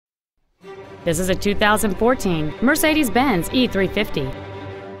This is a 2014 Mercedes-Benz E350.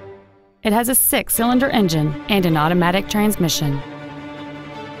 It has a 6-cylinder engine and an automatic transmission.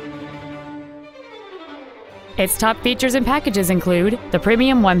 Its top features and packages include the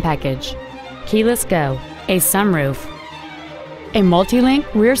Premium One package, keyless go, a sunroof, a multi-link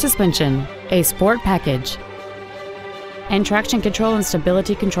rear suspension, a sport package, and traction control and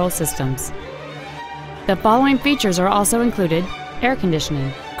stability control systems. The following features are also included: air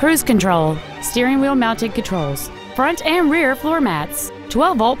conditioning, cruise control, steering wheel mounted controls, front and rear floor mats,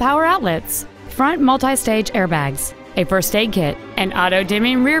 12-volt power outlets, front multi-stage airbags, a first aid kit, an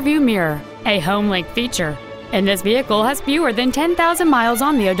auto-dimming rear-view mirror, a home link feature, and this vehicle has fewer than 10,000 miles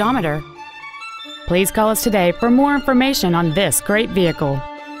on the odometer. Please call us today for more information on this great vehicle.